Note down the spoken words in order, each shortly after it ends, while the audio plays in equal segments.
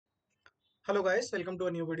Hello guys, welcome to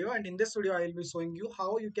a new video, and in this video I will be showing you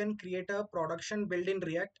how you can create a production build in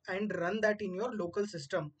React and run that in your local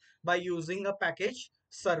system by using a package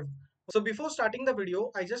serve. So before starting the video,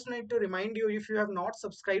 I just need to remind you, if you have not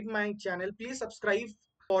subscribed my channel, please subscribe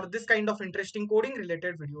for this kind of interesting coding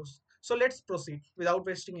related videos. So let's proceed without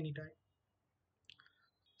wasting any time.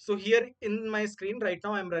 So here in my screen right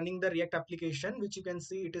now, I'm running the React application, which you can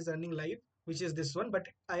see it is running live, which is this one. But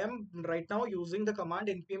I am right now using the command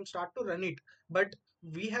npm start to run it. But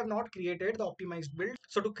we have not created the optimized build.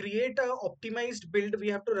 So to create a optimized build, we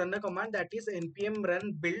have to run a command that is npm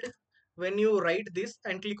run build. When you write this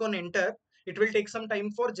and click on enter, it will take some time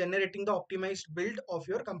for generating the optimized build of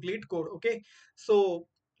your complete code. Okay, so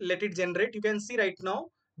let it generate. You can see right now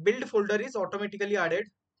build folder is automatically added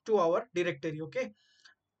to our directory. Okay,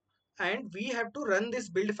 and we have to run this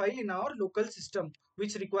build file in our local system,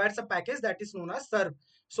 which requires a package that is known as serve.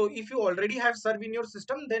 So if you already have serve in your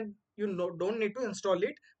system, then don't need to install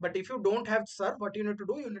it. But if you don't have serve, what you need to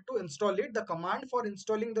do, you need to install it. The command for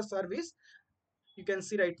installing the serve is, you can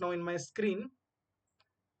see right now in my screen,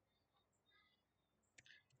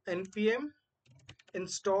 npm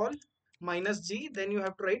install -g, then you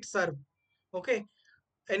have to write serve. Okay,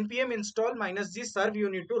 npm install -g serve you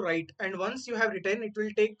need to write, and once you have written, it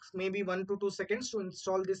will take maybe 1 to 2 seconds to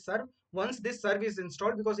install this serve. Once this serve is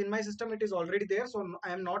installed, because in my system it is already there, so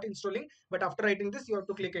I am not installing, but after writing this you have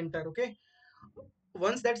to click enter. Okay,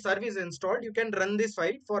 once that serve is installed, you can run this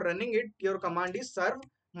file. For running it, your command is serve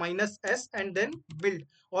 -s and then build,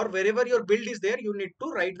 or wherever your build is there, you need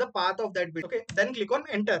to write the path of that build. Okay, then click on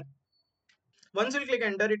enter. Once you click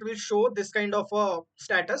enter, it will show this kind of a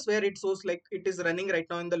status where it shows like it is running right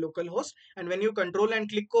now in the local host. And when you control and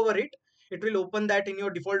click over it, it will open that in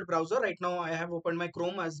your default browser. Right now I have opened my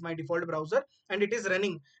Chrome as my default browser, and it is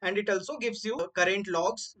running. And it also gives you current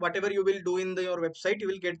logs. Whatever you will do in your website, you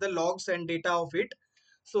will get the logs and data of it.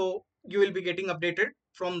 So you will be getting updated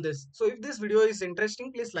from this. So if this video is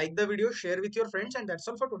interesting, please like the video, share with your friends, and that's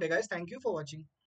all for today guys. Thank you for watching.